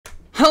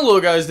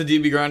Hello guys, the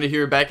DB Grinder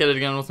here, back at it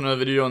again with another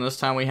video, and this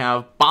time we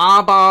have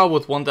Baba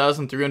with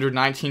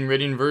 1,319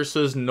 rating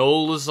versus No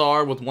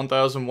Lazar with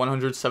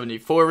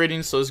 1,174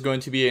 rating. So this is going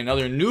to be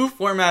another new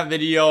format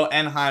video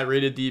and high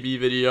rated DB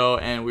video,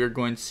 and we're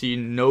going to see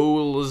No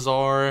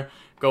Lazar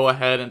go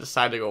ahead and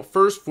decide to go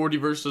first, 40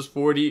 versus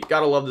 40.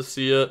 Gotta love to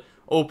see it.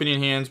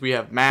 Opening hands, we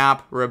have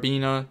Map,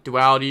 Rabina,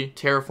 Duality,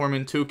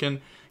 Terraforming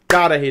Toucan.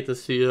 Gotta hate to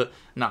see it.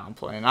 Nah, I'm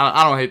playing.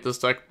 I don't hate this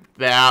deck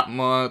that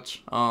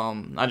much.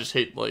 I just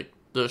hate like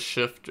the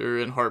Shifter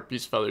and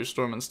Heartbeast,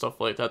 Featherstorm, and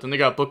stuff like that. Then they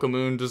got Book of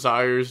Moon,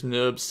 Desires,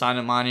 Nib,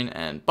 Silent Mining,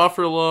 and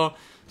Buffalo.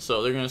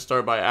 So they're going to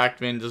start by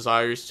activating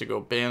Desires to go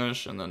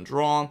Banish and then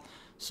draw.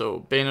 So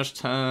Banish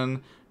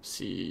 10,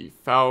 see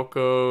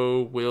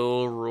Falco,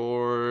 Will,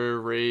 Roar,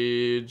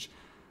 Rage.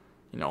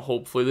 You know,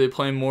 hopefully they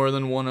play more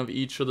than one of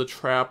each of the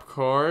trap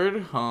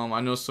card. I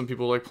know some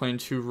people like playing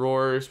 2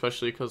 Roar,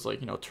 especially because, like,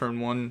 you know,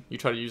 turn 1, you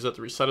try to use that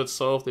to reset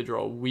itself. They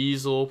draw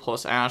Weasel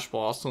plus Ash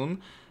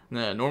Blossom. And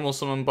then normal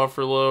summon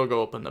Buffalo,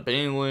 go open the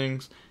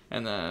Banelings,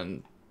 and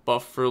then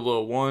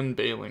Buffalo 1,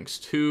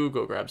 Banelings 2,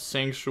 go grab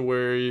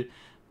Sanctuary,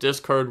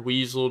 discard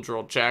Weasel,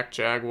 draw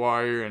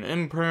Jaguar, and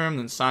Imperm,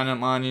 then Silent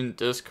Mining,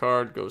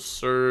 discard, go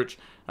Search.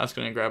 That's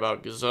going to grab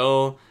out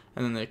Gazelle,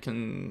 and then they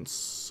can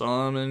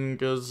summon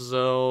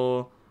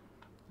Gazelle,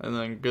 and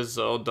then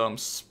Gazelle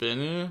dumps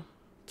Spinny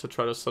to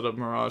try to set up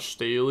Mirage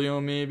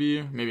Stalio,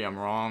 maybe. Maybe I'm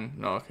wrong.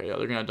 No, okay, yeah,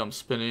 they're going to dump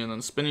Spinny, and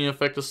then Spinny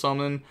effect to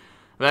summon.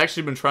 I've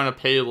actually been trying to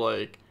pay,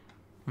 like,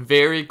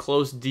 very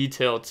close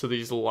detail to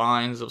these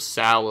lines of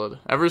Salad.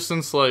 Ever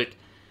since, like,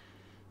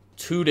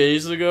 2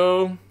 days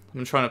ago, I've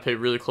been trying to pay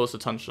really close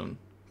attention.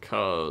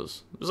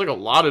 Because there's, like, a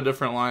lot of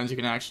different lines you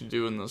can actually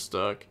do in this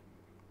deck.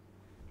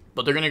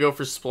 But they're going to go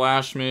for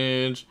Splash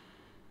Mage,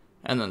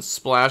 and then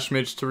Splash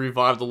Mage to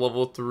revive the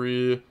level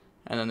 3.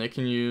 And then they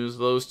can use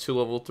those 2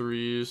 level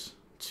 3s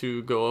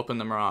to go up in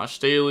the Mirage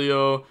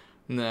Stalio.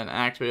 And then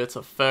activate its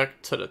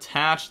effect to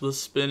detach the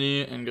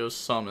Spinny and go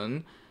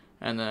summon.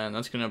 And then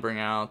that's going to bring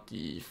out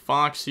the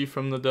Foxy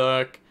from the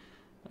deck.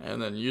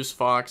 And then use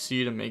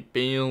Foxy to make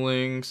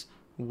Banelings.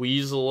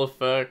 Weasel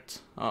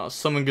effect.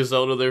 Summon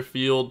Gazelle to their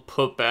field.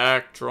 Put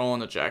back. Draw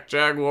on the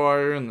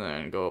Jaguar. And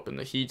then go up in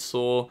the Heat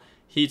Soul.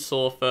 Heat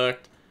Soul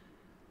effect.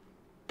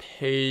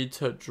 Pay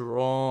to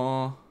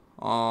draw.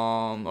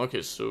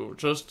 Okay, so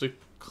just to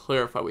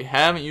clarify, we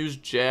haven't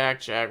used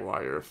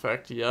Jaguar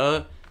effect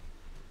yet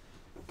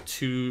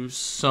to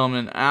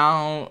summon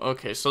out.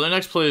 Okay, so the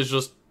next play is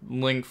just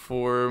Link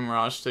 4,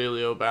 Mirage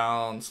Stalio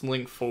bounce,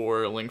 Link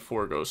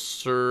 4 goes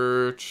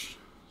Search.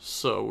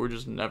 So we're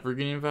just never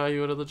getting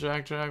value out of the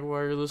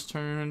Jaguar this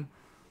turn.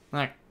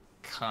 That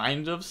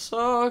kind of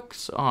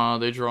sucks.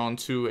 They draw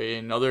into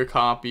another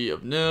copy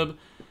of Nib,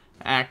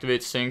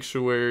 activate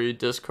Sanctuary,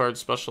 discard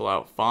special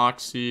out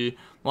Foxy.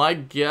 Well, I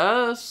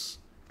guess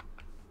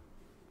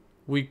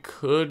we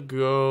could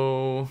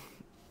go...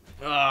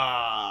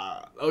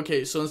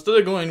 okay, so instead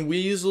of going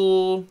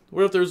Weasel,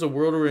 what if there's a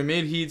world where we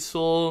made Heat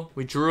Soul,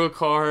 we drew a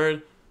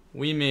card,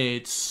 we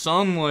made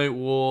Sunlight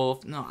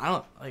Wolf. No,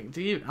 I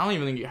don't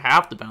even think you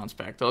have to bounce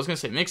back though. I was gonna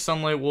say make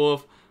Sunlight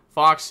Wolf,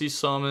 Foxy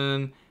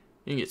summon,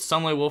 you can get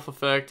Sunlight Wolf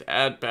effect,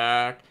 add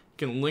back,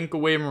 you can link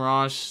away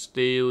Mirage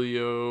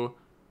Stalio.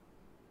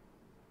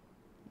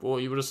 Well,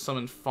 you would have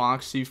summoned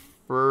Foxy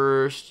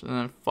first, and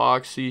then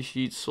Foxy,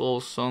 Heat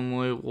Soul,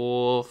 Sunlight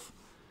Wolf,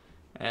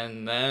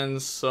 and then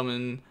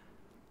summon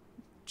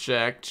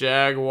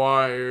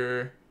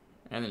Jaguar,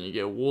 and then you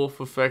get Wolf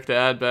effect to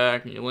add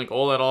back, and you link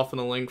all that off in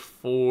the Link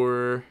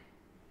 4,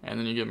 and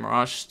then you get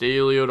Mirage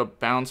Stalio to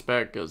bounce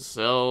back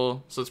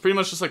Gazelle. So it's pretty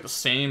much just like the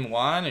same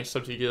line,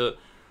 except you get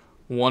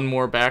one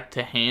more back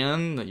to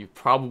hand that you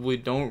probably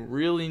don't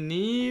really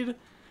need.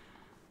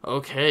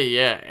 Okay,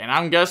 yeah, and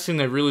I'm guessing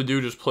they really do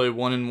just play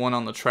 1-in-1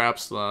 on the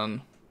traps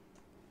then,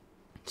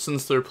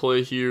 since their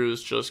play here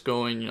is just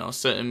going, you know,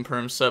 set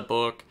Imperm, set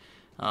Book.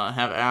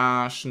 Have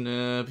Ash,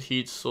 Nib,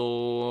 Heat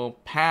Soul,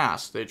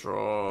 pass. They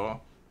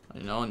draw,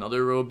 you know,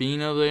 another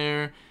Robina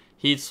there.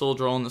 Heat Soul,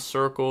 draw in the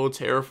circle,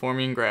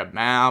 Terraforming, grab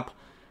Map,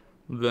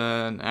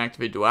 then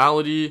activate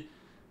Duality.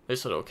 They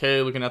said,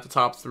 okay, looking at the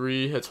top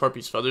 3, hits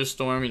Heartbeast,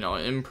 Featherstorm, you know,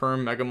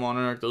 Imperm, Mega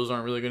Monarch. Those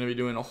aren't really going to be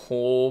doing a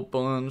whole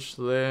bunch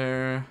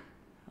there.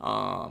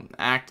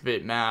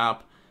 Activate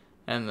Map,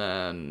 and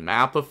then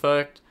Map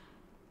effect.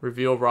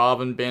 Reveal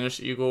Robin,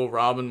 banish Eagle,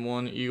 Robin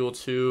 1, Eagle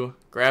 2,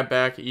 grab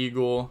back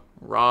Eagle,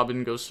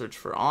 Robin, go search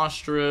for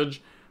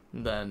Ostrich,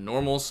 then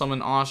normal summon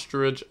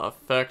Ostrich,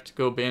 effect,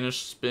 go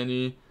banish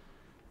Spinny.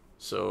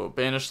 So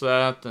banish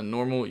that, then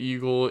normal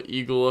Eagle,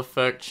 Eagle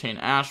effect, chain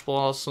Ash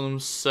Blossom,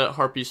 set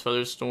Heartbeast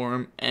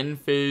Featherstorm,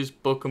 end phase,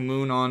 Book of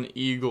Moon on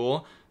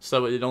Eagle, so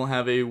that way they don't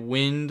have a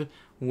Wing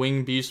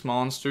Beast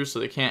monster, so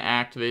they can't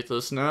activate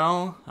this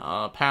now.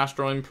 Pass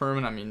drawing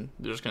permanent, I mean,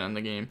 they're just going to end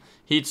the game.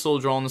 Heat Soul,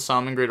 drawing the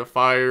Salamangreat of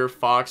Fire,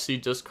 Foxy,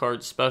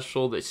 discard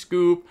special, they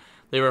scoop.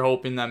 They were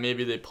hoping that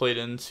maybe they played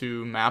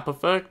into Map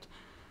effect.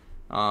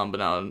 But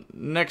now,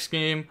 next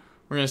game,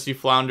 We're going to see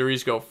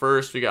Floowandereeze go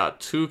first. We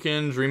got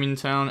Toucan, Dreaming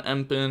Town,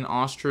 Empen,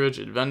 Ostrich,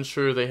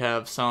 Adventure. They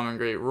have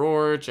Salamangreat,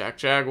 Roar,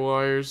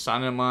 Jaguars,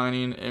 Silent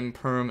Mining,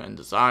 Imperm, and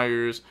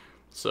Desires.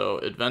 So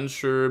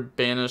Adventure,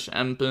 Banish,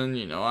 Empen,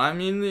 you know, I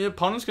mean, the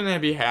opponent's going to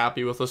be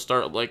happy with a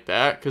start like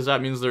that, because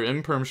that means their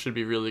Imperm should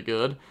be really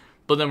good.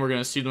 But then we're going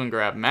to see them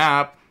grab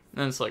Map,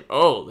 and it's like,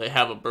 oh, they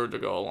have a bird to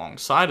go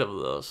alongside of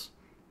this.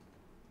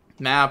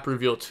 Map,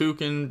 reveal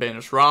Toucan,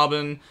 Banish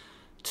Robin,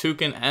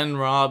 Toucan and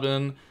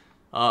Robin.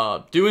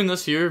 Doing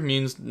this here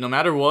means no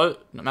matter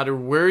what, no matter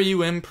where you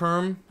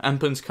Imperm,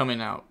 Empen's coming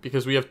out,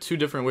 because we have two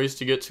different ways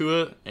to get to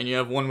it, and you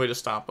have one way to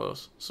stop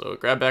us. So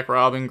grab back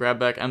Robin, grab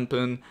back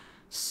Empen,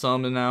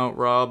 summon out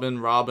Robin,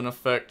 Robin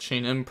effect,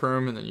 chain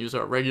Imperm, and then use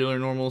our regular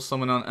normal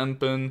summon on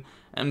Empen,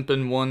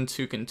 Empen 1,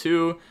 Toucan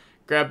 2,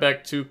 grab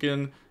back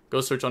Toucan,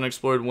 go search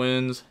Unexplored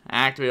Winds,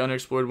 activate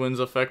Unexplored Winds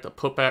effect to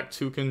put back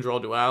Toucan, draw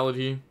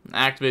Duality,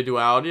 activate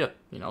Duality.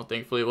 You know,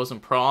 thankfully it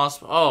wasn't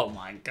Prosp. Oh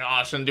my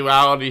gosh, and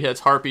Duality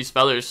hits Harpy's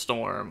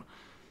Featherstorm.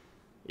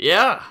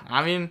 Yeah,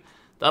 I mean,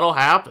 that'll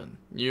happen.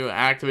 You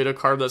activate a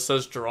card that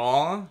says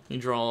draw, you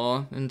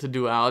draw into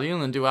Duality,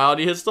 and then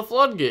Duality hits the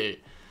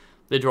Floodgate.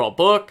 They draw a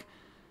book,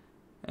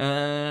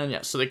 and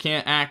yeah, so they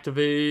can't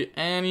activate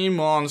any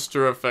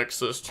monster effects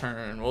this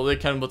turn. Well, they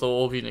can, but they'll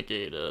all be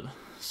negated.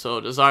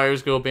 So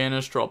Desires go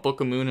Banish, draw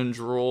Book of Moon, and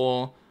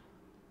draw.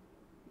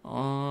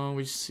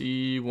 We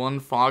see one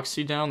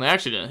Foxy down. They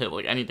actually didn't hit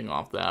like anything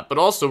off that. But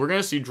also, we're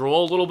going to see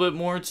draw a little bit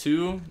more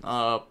too.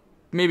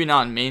 Maybe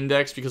not in main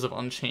decks because of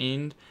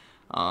Unchained.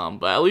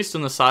 But at least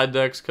in the side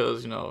decks,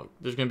 because, you know,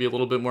 there's going to be a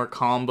little bit more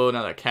combo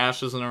now that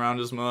Cash isn't around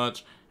as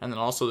much. And then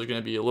also there's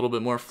going to be a little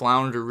bit more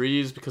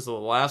Floowandereeze because of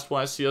the last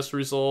YCS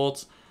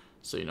results.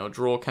 So, you know,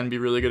 draw can be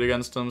really good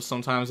against them.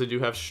 Sometimes they do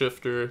have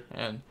Shifter,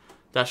 and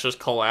that's just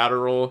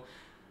collateral.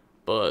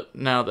 But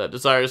now that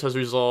Desires has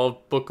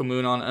resolved, Book of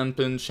Moon on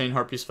Empen, chain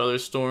Harpy's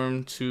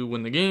Featherstorm to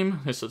win the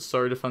game. They said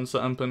sorry defense to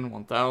Empen,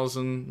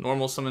 1000.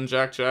 Normal summon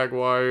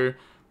Jaguar,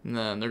 and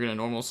then they're going to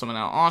normal summon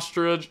out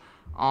Ostrich.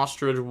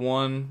 Ostrich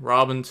 1,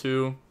 Robin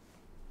 2.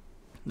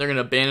 They're going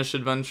to banish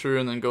Adventure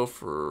and then go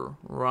for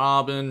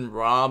Robin,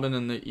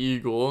 and the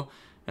Eagle.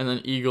 And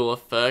then Eagle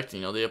effect.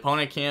 You know, the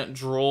opponent can't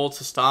draw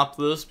to stop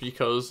this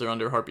because they're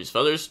under Harpy's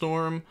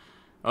Featherstorm.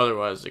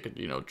 Otherwise, they could,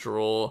 you know,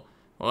 draw.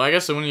 Well, I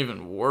guess it wouldn't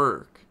even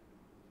work.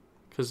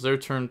 Because their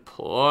turn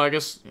pull, I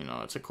guess, you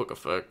know, it's a quick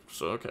effect,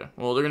 so okay.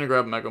 Well, they're going to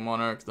grab Mega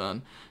Monarch,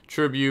 then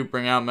Tribute,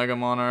 bring out Mega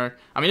Monarch.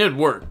 I mean, it'd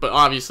work, but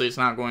obviously it's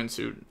not going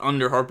to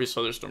under Harpy's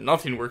Featherstorm.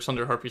 Nothing works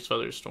under Harpy's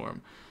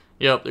Featherstorm.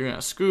 Yep, they're going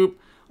to scoop.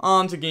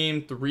 On to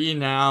game 3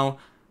 now.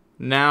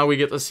 Now we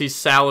get to see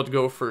Salad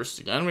go first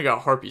again. We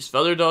got Harpy's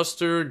Feather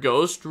Duster,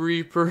 Ghost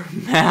Reaper,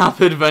 Map,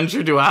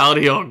 Adventure,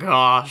 Duality. Oh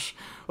gosh.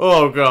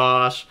 Oh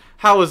gosh.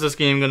 How is this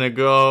game going to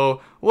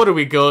go? What are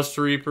we Ghost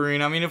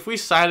Reapering? I mean, if we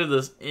sided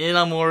this in,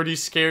 I'm already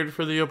scared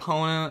for the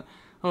opponent.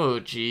 Oh,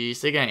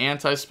 jeez. They got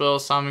Anti-Spell,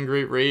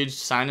 Salamangreat, Rage,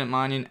 Silent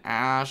Mining,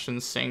 Ash,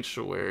 and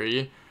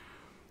Sanctuary.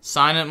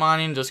 Silent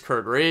Mining,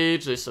 discard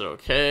Rage. They said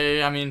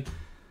okay. I mean,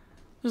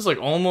 there's like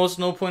almost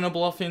no point of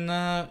bluffing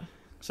that.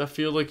 Because I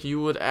feel like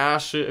you would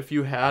Ash it if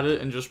you had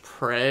it and just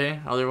pray.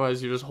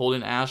 Otherwise, you're just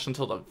holding Ash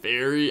until the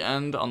very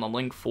end on the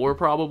Link 4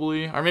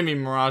 probably. Or maybe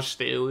Mirage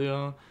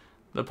Stalia,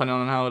 depending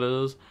on how it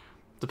is.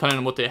 Depending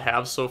on what they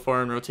have so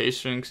far in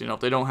rotation, because, you know,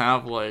 if they don't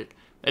have, like,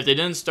 if they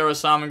didn't start with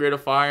Salamangreat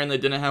of Fire and they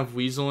didn't have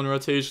Weasel in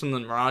rotation,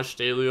 then Mirage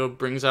Stalio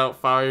brings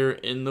out Fire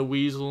in the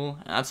Weasel,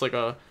 and that's like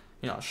a,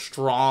 you know,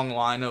 strong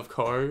line of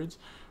cards.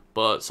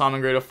 But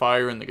Salamangreat of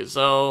Fire in the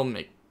Gazelle,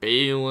 make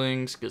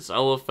Bailings,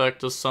 Gazelle effect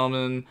to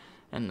summon,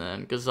 and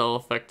then Gazelle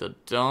effect to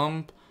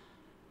dump.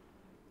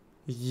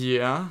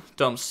 Yeah,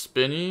 dump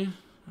Spinny.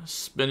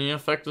 Spinny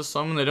effect to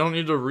summon. They don't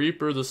need to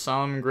Reaper the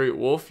Salamangreat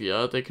Wolf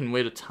yet, they can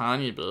wait a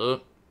tiny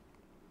bit.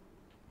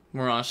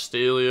 Mirage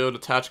Stalio to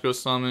Tactical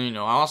Summon, you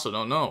know, I also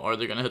don't know. Are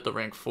they going to hit the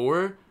rank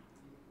 4?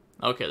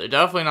 Okay, they're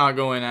definitely not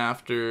going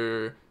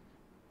after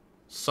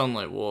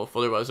Sunlight Wolf,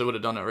 otherwise they would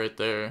have done it right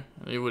there.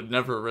 They would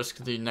never risk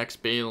the next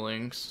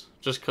Bailings,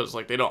 just because,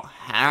 like, they don't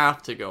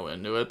have to go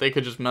into it. They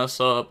could just mess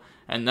up,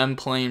 and then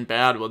playing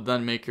bad would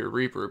then make your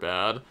Reaper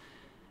bad.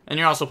 And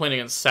you're also playing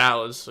against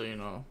Salads, so, you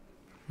know,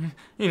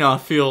 I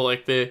feel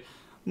like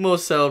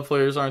most Salad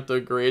players aren't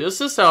the greatest.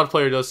 This Salad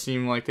player does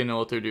seem like they know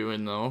what they're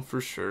doing, though, for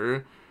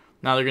sure.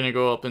 Now they're going to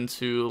go up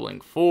into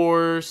Link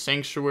 4,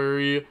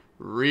 Sanctuary,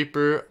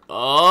 Reaper.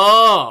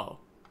 Oh!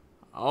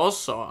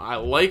 Also, I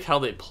like how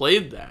they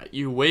played that.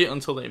 You wait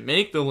until they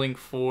make the Link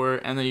 4,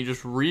 and then you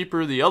just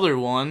Reaper the other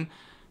one,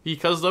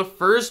 because the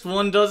first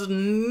one does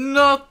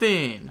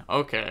nothing.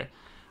 Okay,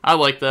 I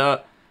like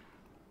that.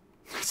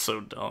 That's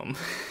so dumb.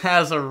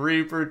 Has a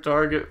Reaper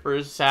target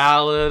for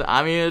Salad.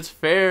 I mean, it's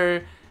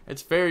fair.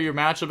 It's fair, your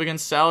matchup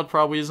against Salad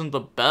probably isn't the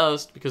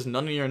best because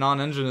none of your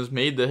non-engine is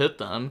made to hit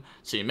them.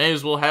 So you may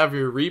as well have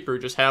your Reaper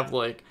just have,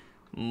 like,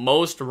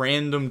 most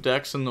random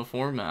decks in the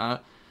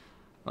format.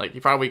 Like,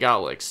 you probably got,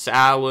 like,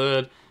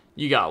 Salad,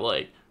 you got,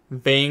 like,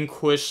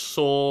 Vanquish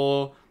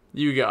Soul,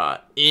 you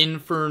got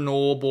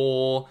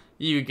Infernoble,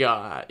 You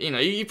got,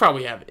 you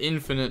probably have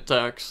infinite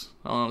decks.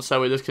 So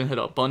that way this can hit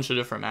a bunch of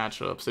different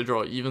matchups. They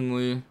draw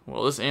evenly.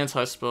 Well, this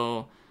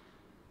anti-spell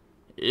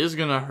is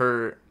going to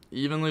hurt.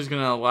 Evenly is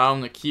going to allow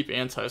them to keep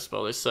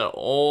anti-spell. They set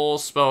all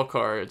spell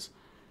cards.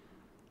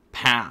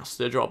 Pass.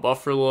 They draw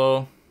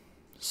Buffalo.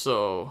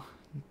 So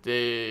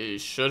they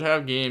should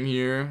have game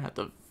here. At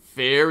the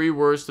very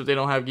worst, if they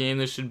don't have game,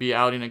 they should be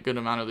outing a good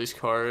amount of these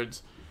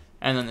cards.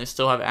 And then they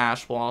still have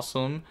Ash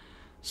Blossom.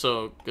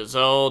 So,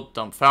 Gazelle,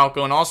 dump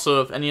Falco, and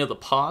also if any of the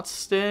pots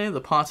stay, the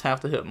pots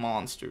have to hit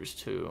monsters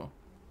too.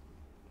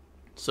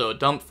 So,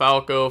 dump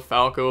Falco,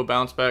 Falco,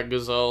 bounce back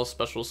Gazelle,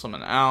 special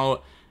summon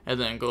out, and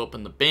then go up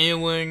in the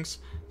Bailings,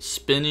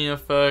 spinning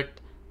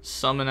effect,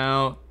 summon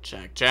out,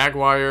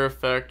 Jaguar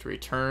effect,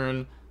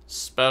 return,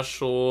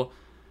 special.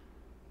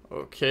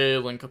 Okay,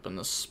 link up in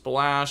the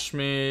Splash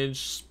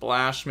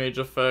Mage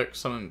effect,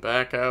 summon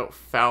back out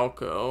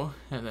Falco,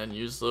 and then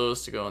use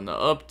those to go in the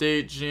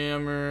Update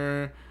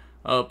Jammer,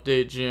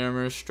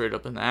 straight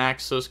up in the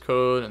access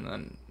code, and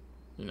then,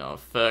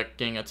 effect,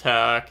 gang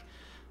attack,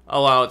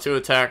 allow it to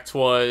attack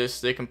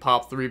twice, they can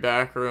pop 3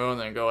 back row, and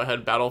then go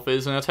ahead, battle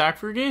phase, and attack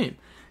for game.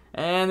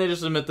 And they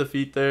just admit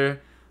defeat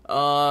there.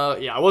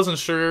 Yeah, I wasn't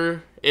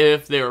sure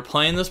if they were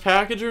playing this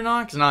package or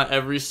not, because not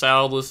every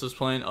styled list is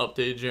playing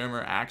Update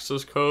Jammer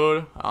access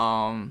code,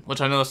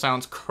 which I know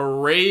sounds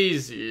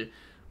crazy,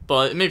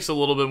 but it makes a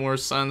little bit more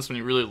sense when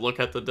you really look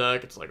at the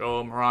deck. It's like,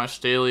 oh, Mirage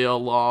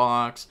Stalia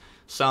locks,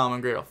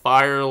 Salamangreat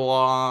Fire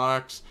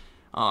locks,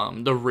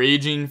 the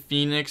Raging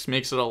Phoenix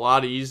makes it a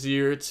lot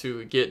easier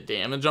to get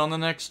damage on the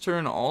next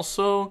turn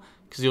also,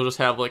 because you'll just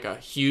have like a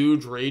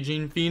huge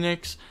Raging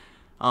Phoenix.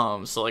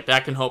 So like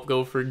that can help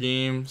go for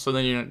game. So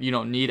then you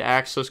don't need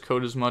access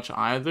code as much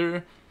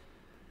either.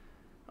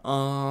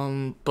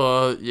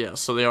 But yeah,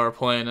 so they are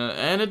playing it,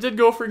 and it did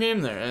go for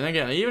game there. And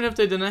again, even if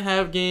they didn't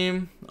have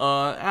game,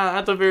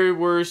 at the very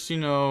worst,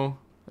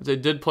 they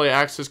did play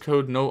access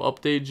code, no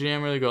Update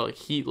Jammer. They go like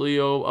Heat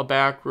Leo, a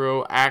back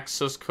row,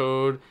 access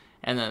code,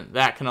 and then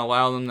that can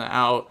allow them to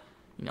out,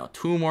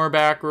 2 more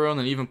back row, and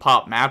then even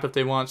pop map if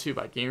they want to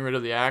by getting rid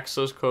of the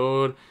access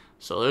code.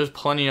 So there's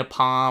plenty of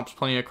pops,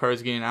 plenty of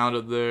cards getting out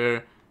of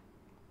there.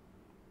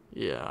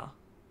 Yeah.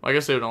 Well, I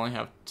guess they would only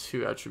have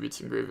 2 attributes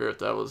in graveyard if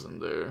that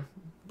wasn't there.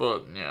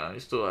 But, yeah,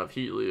 you still have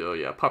Heat Leo.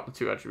 Yeah, pop the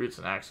 2 attributes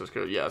in access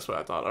code. Yeah, that's what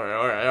I thought.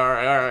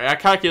 Alright. I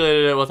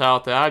calculated it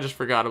without that. I just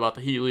forgot about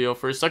the Heat Leo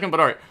for a second. But,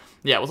 alright.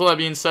 Yeah, with all that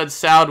being said,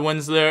 Soud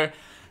wins there.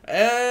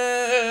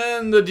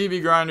 And the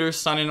DB Grinders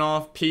signing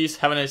off. Peace.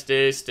 Have a nice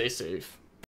day. Stay safe.